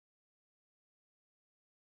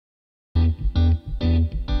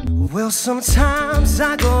Well, sometimes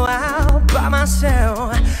I go out by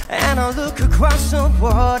myself and I look across the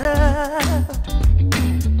water.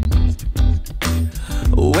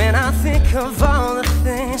 When I think of all the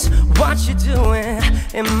things, what you're doing,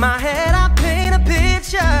 in my head I paint a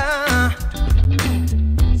picture.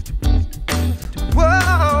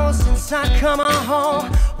 Whoa, since I come on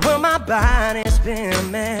home, well, my body's been a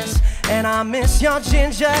mess. And I miss your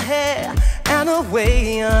ginger hair and the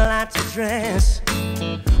way you like to dress.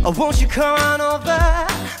 Oh, won't you come on over?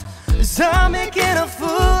 'Cause I'm making a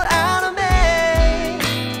fool out of me.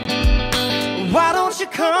 Why don't you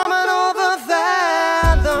come on over,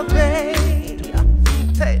 Valerie?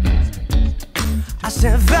 Hey, I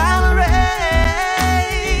said Valerie.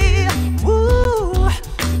 Woo,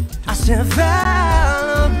 I said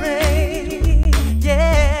Valerie.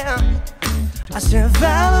 Yeah, I said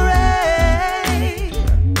Valerie.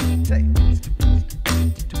 Hey,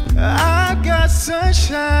 I got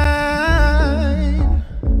sunshine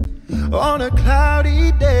on a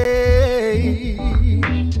cloudy day.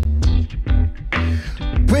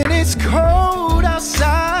 When it's cold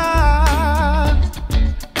outside,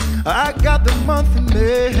 I got the month of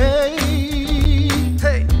May.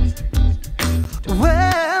 hey.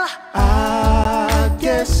 Well, I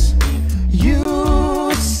guess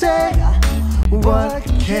you say what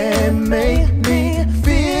can make me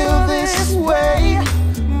feel this way.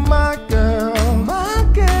 My girl, my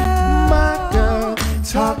girl, my girl,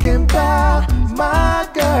 talking about my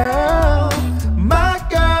girl, my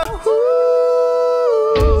girl.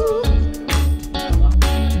 Ooh.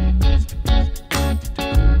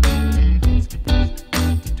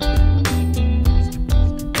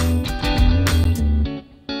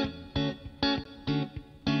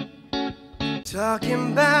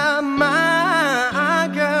 talking about